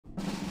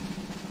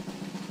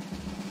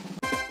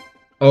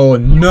Oh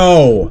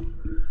no!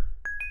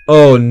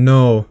 Oh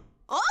no.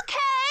 Okay.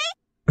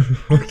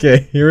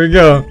 Okay, here we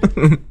go.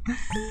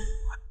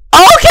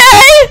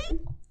 Okay.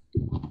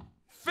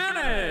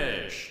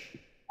 Finish!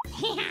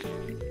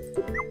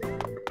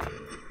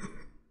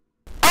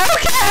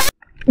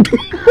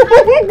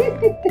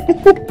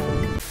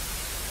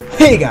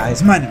 Hey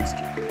guys, my name is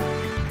Jim.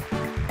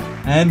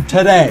 And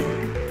today...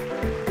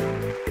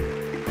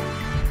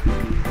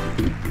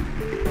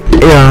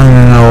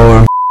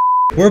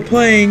 we're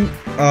playing,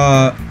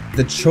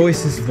 the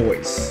Choicest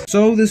voice.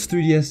 So this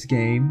 3DS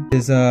game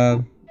is,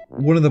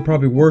 one of the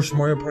probably worst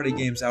Mario Party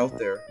games out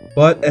there.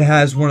 But it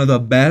has one of the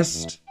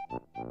best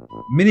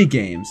mini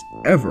games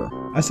ever.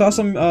 I saw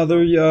some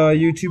other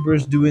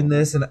YouTubers doing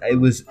this and it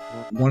was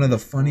one of the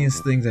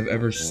funniest things I've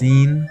ever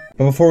seen.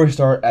 But before we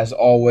start, as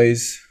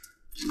always,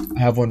 I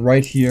have one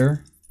right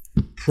here.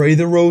 Pray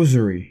the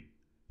Rosary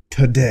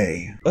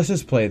today. Let's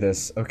just play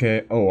this,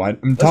 okay? Oh,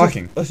 I'm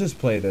talking. Let's just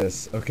play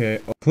this, okay?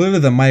 Oh, clearly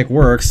the mic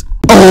works.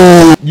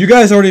 Oh! You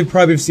guys already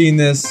probably have seen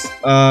this.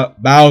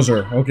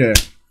 Bowser, okay.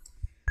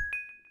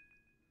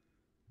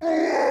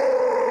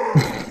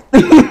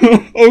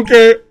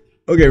 Okay.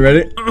 Okay,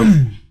 ready?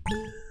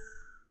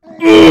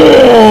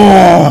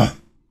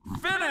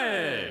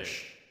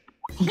 Finish!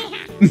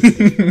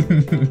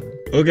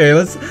 Okay,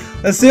 let's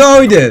see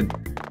how we did.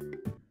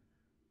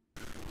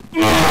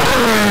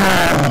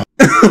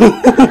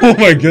 Oh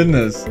my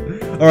goodness.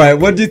 Alright,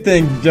 what do you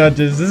think,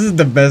 judges? This is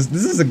the best.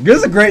 This is a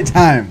great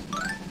time.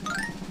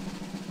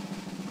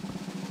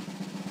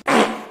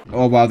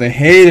 Oh wow, they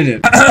hated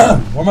it.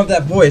 Warm up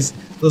that voice.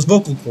 Those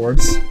vocal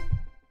cords.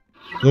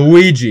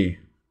 Luigi.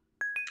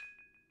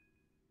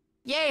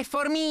 Yay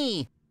for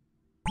me.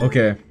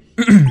 Okay.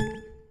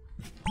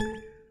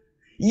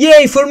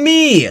 Yay for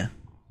me!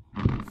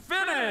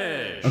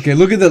 Finish! Okay,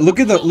 look at the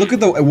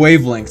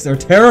wavelengths. They're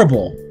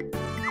terrible.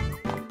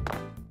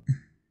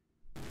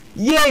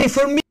 Yay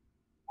for me!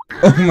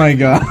 Oh my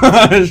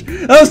gosh,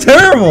 that was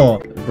terrible!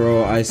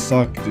 Bro, I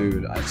suck,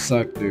 dude. I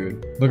suck,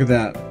 dude. Look at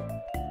that.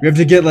 We have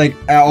to get like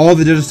all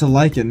the judges to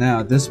like it now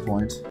at this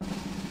point.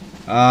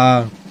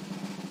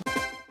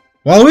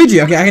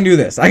 Waluigi. Okay, I can do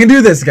this. I can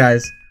do this,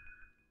 guys.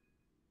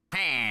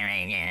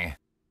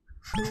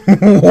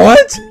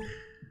 What?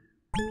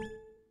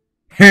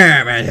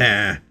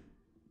 Finish!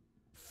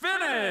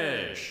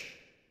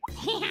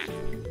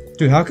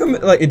 Dude, how come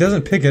like it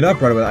doesn't pick it up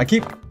right away? I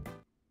keep.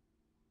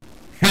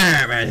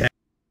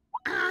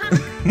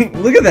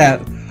 Look at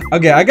that.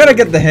 Okay, I gotta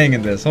get the hang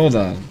of this. Hold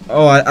on.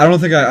 Oh, I don't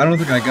think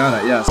I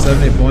got it. Yeah,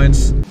 70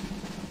 points.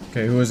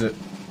 Okay, who is it?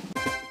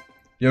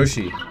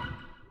 Yoshi.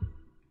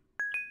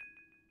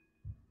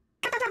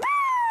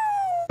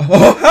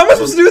 Oh, how am I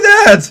supposed to do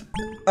that?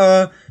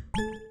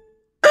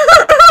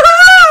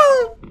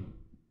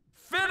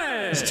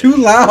 Finish! It's too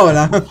loud.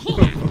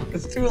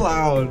 It's too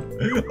loud.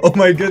 Oh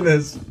my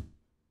goodness.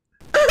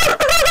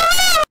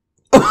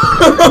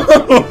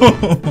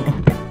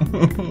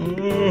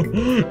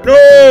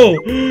 No!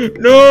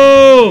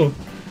 No!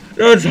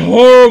 That's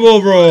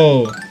horrible,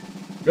 bro.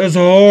 That's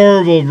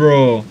horrible,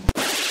 bro.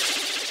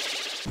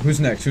 Who's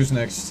next? Who's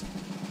next?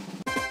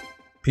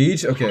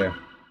 Peach? Okay.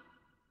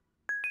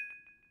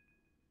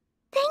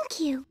 Thank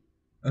you.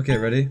 Okay,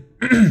 ready?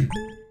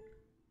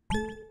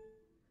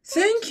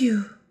 Thank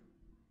you.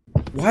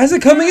 Why is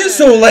it coming in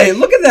so late?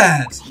 Look at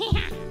that.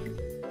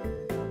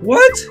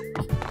 What?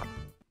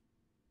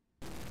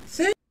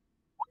 Thank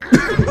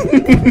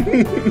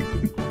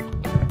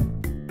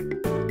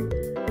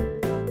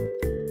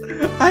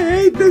I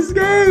hate this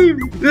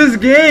game. This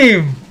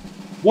game.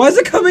 Why is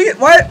it coming in?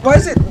 Why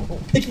is it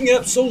picking it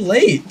up so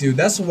late, dude?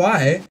 That's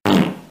why.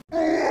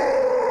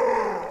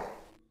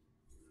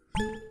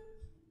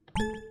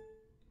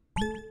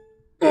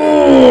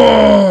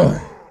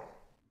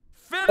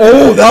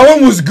 Oh, that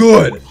one was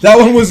good. That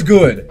one was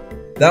good.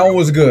 That one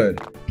was good.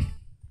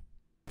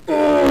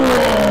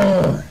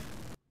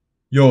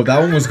 Yo, that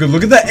one was good.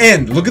 Look at the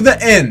end. Look at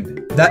the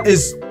end. That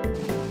is...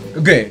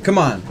 Okay, come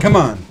on. Come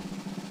on.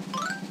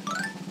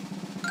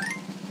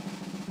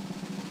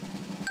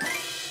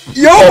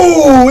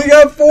 Yo, we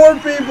got 4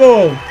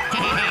 people.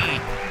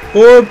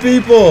 4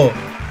 people.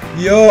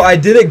 Yo, I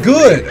did it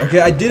good. Okay,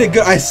 I did it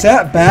good. I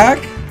sat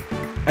back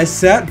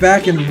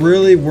and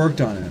really worked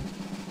on it.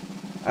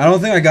 I don't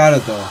think I got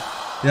it though.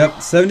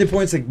 Yep, 70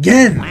 points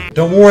again.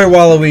 Don't worry,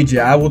 Waluigi.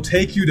 I will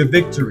take you to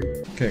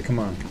victory. Okay, come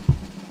on.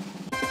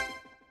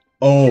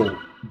 Oh,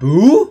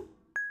 boo?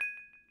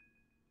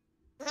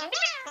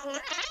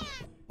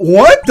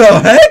 What the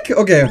heck?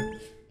 Okay.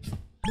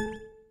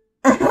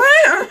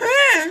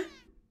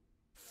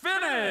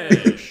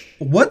 Finish!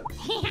 What?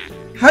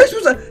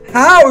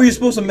 How are you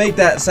supposed to make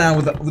that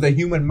sound with a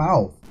human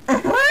mouth?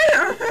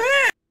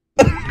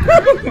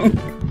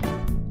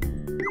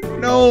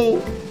 No.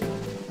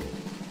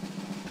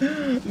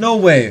 No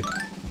way.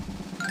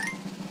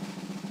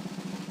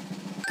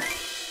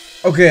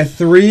 Okay, a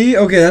 3.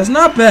 Okay, that's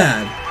not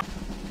bad.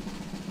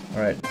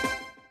 Alright.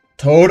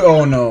 Toad,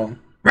 oh no.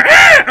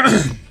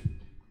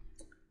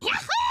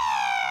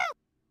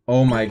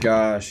 Oh my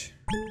gosh.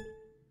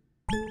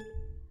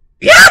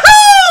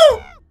 Yahoo!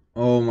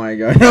 my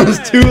god, that was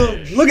too.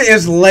 Look at it,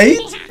 it's late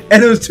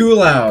and it was too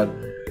loud.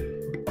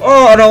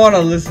 Oh, I don't want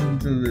to listen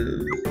to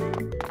this.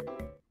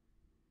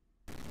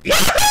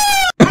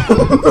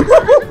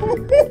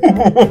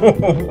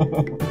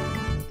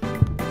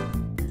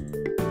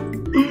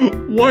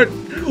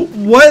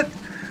 What?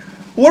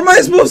 What am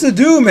I supposed to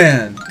do,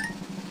 man?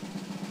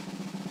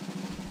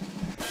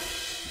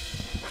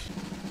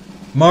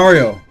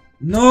 Mario.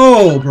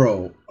 No,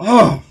 bro.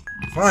 Oh,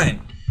 fine.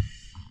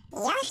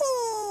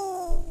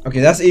 Okay,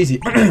 that's easy.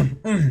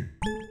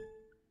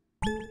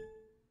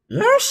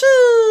 Yoshi!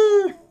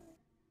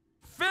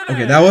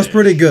 Okay, that was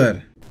pretty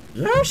good.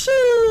 Yoshi!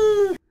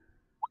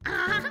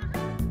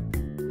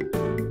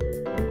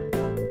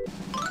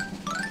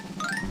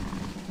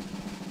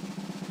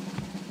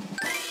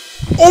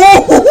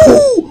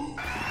 Oh!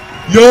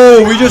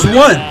 Yo, we just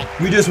won.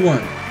 We just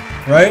won.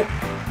 Right?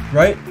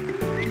 Right?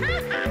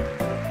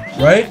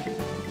 Right?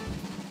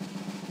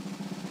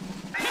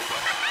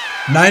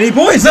 90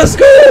 points, let's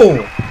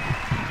go!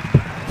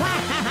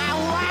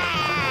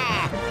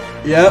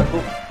 Yep.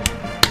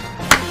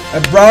 I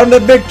brought him to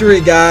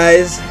victory,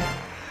 guys.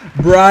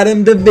 Brought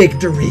him to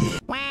victory.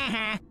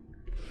 Wah.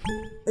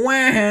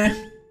 Wah.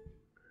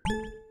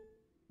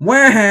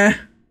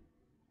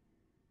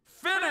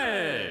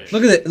 Finish.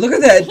 Look at it. Look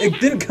at that. It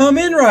didn't come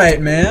in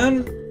right,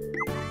 man.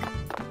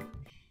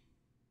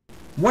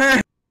 Wah.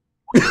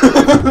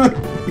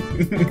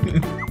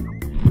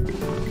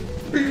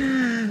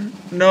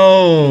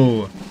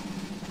 No.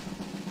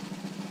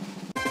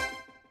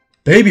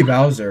 Baby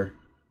Bowser.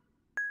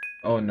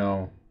 Oh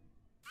no.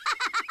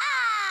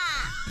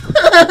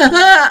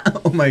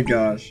 Oh my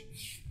gosh.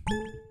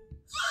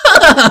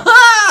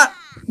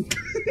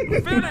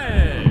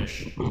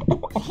 Finish.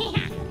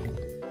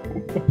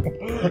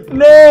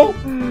 No.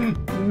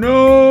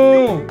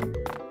 No.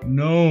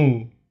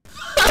 No.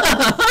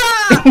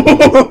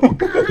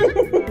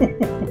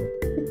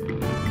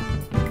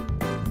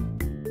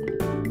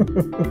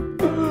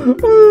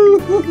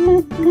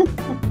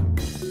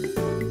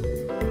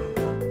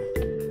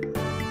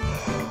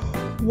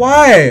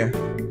 Why?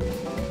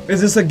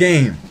 Is this a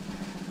game?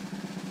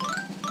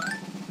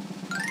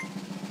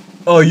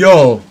 Oh,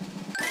 yo.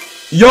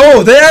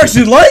 Yo, they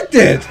actually liked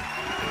it!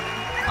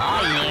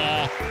 Oh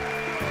yeah.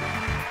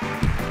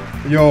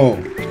 Yo.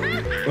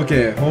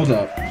 Okay, hold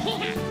up.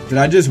 Did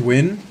I just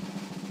win?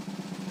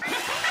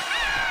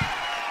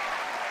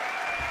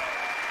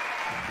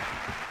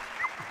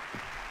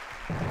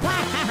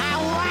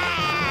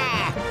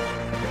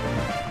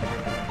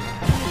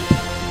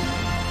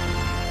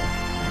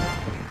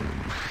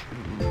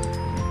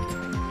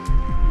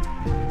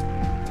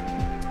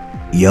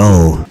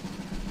 Yo.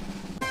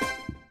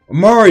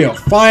 Mario,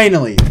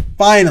 finally!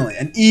 Finally!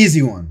 An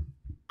easy one.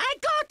 I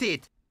got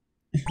it.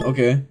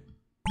 Okay.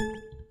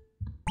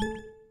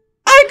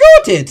 I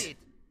got it!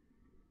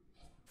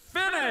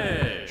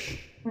 Finish.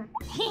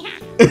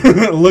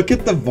 Look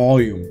at the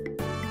volume.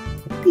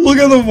 Look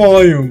at the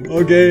volume,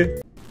 okay?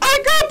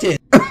 I got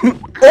it!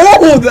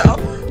 Oh!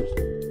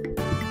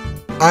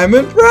 I'm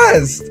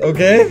impressed,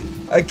 okay?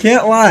 I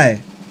can't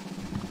lie.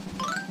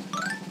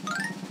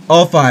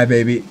 All five,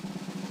 baby.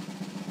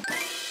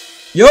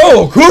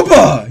 Yo,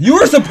 Koopa! You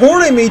were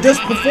supporting me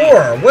just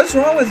before. What's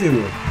wrong with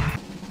you?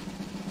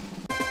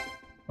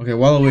 Okay,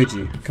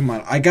 Waluigi. Come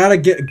on. I gotta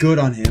get good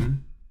on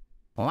him.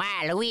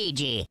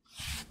 Waluigi.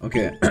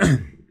 Okay.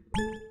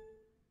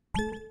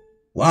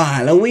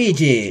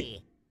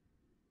 Waluigi.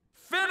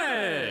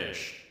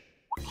 Finish.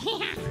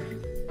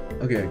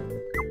 Okay.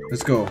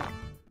 Let's go.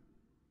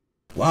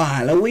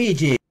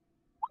 Waluigi.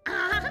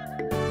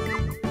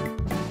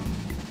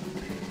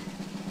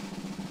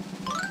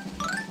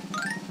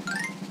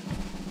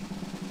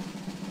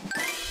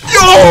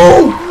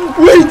 Yo!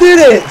 We did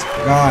it!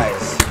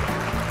 Guys.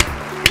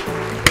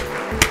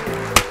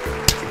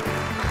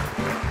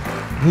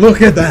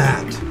 Look at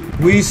that.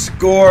 We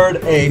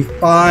scored a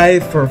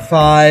 5 for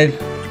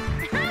 5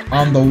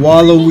 on the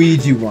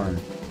Waluigi one.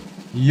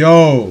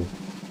 Yo.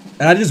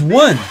 And I just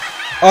won.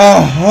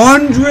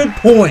 100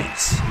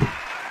 points.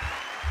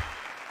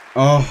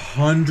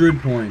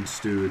 100 points,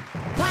 dude.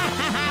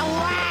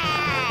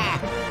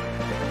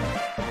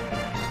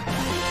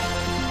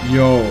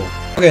 Yo.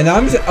 Okay, now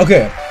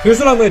okay, here's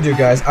what I'm gonna do,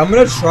 guys. I'm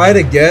gonna try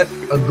to get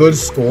a good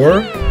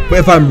score, but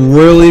if I'm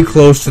really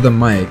close to the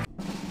mic.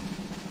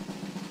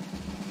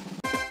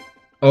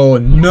 Oh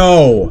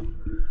no.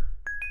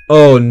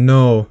 Oh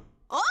no.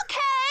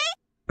 Okay.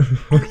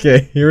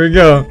 Okay, here we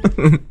go.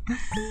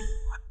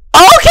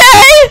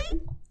 Okay.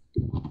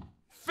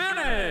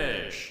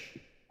 Finish.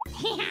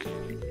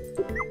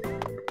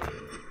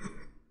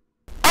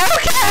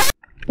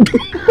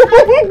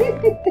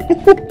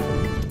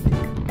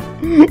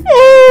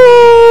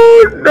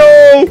 Oh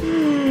no!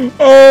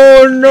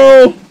 Oh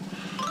no!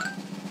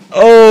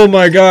 Oh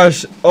my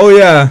gosh! Oh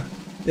yeah!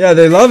 Yeah,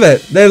 they love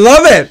it! They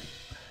love it!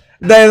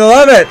 They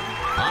love it!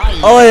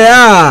 Oh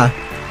yeah!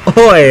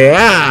 Oh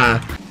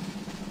yeah!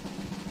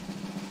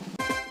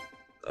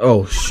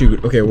 Oh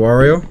shoot! Okay,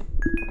 Wario.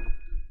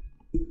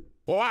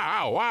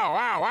 Wow, wow,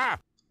 wow, wow.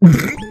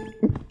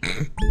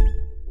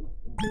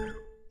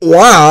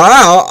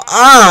 Wow.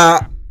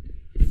 Ah.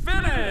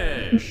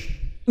 Finish.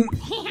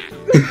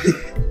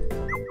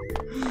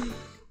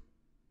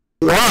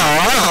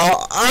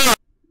 Wow. Ah.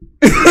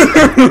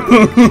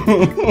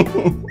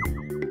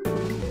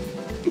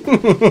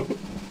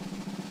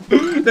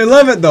 They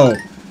love it though.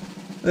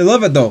 They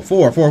love it though.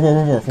 Four.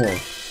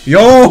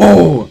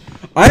 Yo,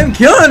 I'm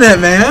killing it,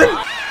 man.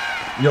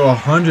 Yo,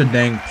 100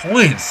 dang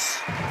points.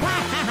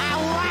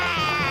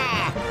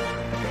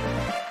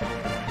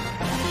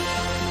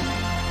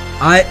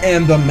 I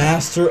am the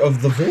master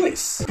of the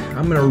voice.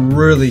 I'm gonna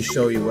really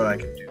show you what I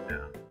can do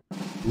now.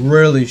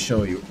 Really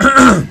show you.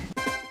 I'm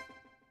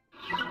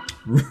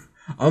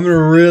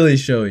gonna really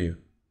show you.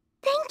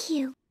 Thank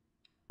you.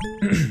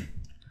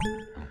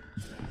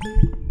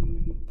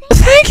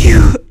 Thank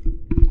you.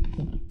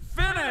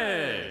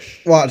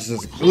 Finish. Watch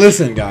this.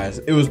 Listen, guys.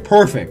 It was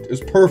perfect. It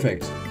was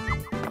perfect.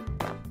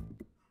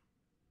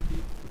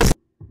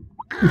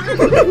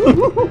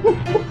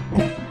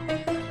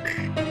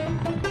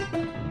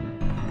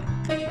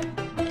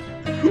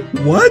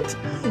 What?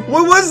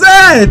 What was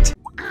that?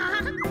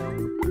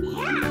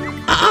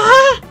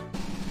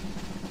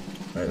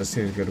 Alright, let's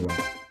see a good one.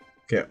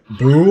 Okay,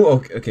 boo.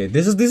 Okay,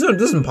 this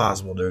is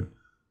impossible, dude.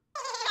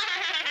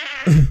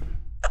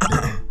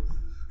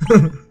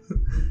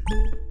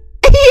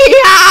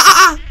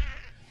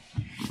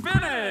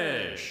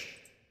 Finish.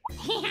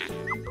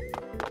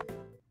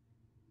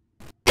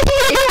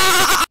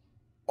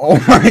 Oh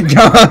my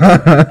god.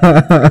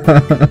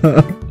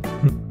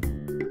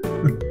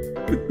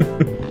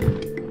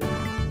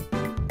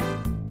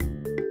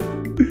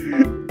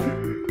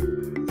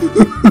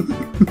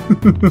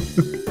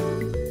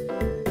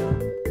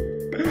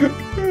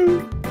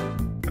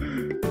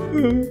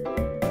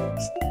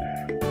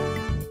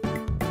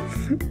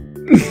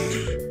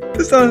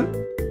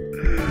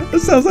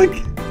 This sounds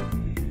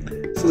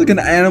like an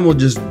animal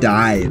just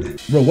died.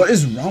 Bro, what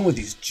is wrong with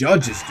these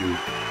judges, dude?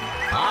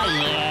 Oh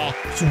yeah.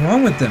 What's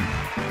wrong with them?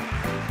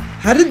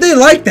 How did they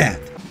like that?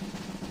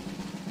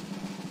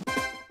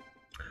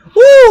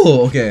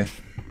 Woo! Okay.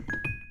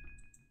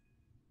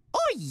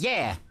 Oh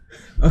yeah.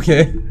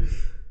 Okay.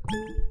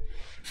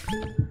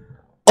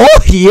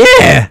 Oh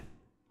yeah!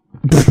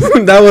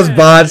 That was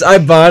botched. I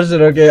botched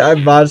it, okay? I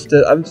botched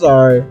it. I'm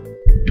sorry.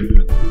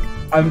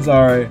 I'm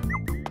sorry.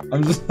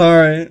 I'm just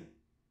sorry.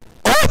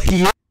 Oh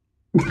yeah!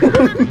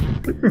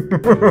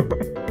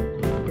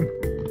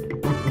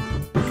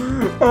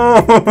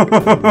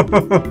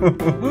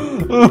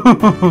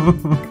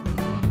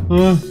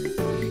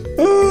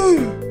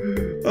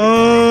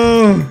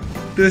 Oh,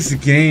 this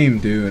game,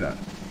 dude.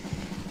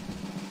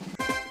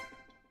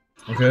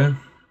 Okay.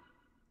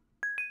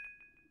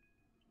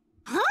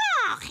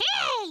 Oh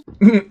hey.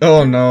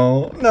 Oh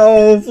no.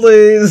 No,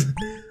 please.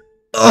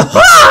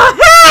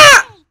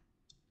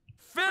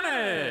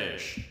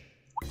 Finish.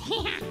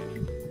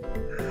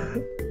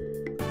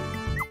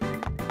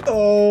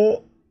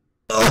 Oh.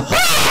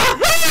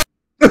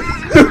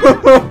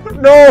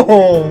 No.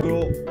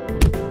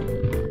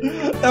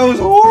 That was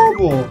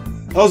horrible.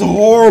 That was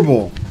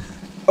horrible.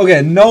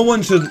 Okay, no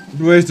one should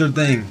waste their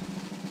thing.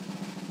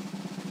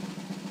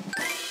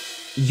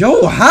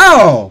 Yo,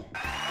 how?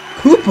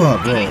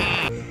 Koopa, bro.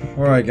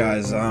 Alright,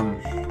 guys,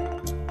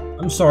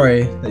 I'm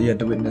sorry that you had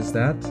to witness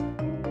that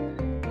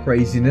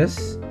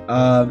craziness.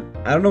 I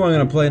don't know what I'm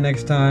gonna play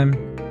next time.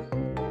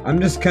 I'm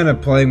just kind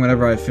of playing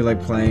whenever I feel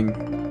like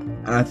playing.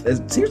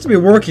 It seems to be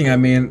working. I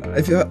mean,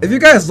 if you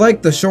guys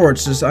like the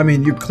shorts, just I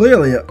mean, you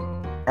clearly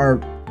are.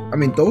 I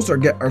mean, those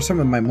are some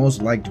of my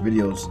most liked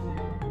videos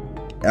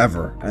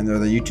ever, and they're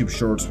the YouTube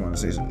Shorts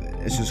ones.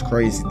 It's just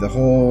crazy. The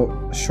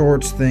whole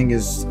shorts thing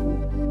is.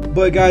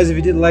 But guys, if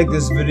you did like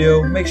this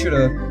video, make sure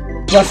to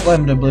bless the light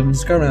of oblivion,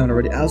 subscribe if you haven't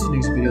already. I'll see you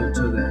next video.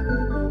 Until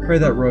then, pray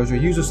that rosary,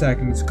 use the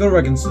sacraments, go to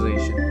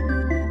reconciliation,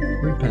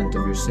 repent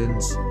of your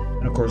sins,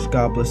 and of course,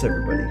 God bless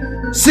everybody.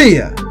 See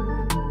ya.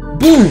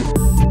 Boom.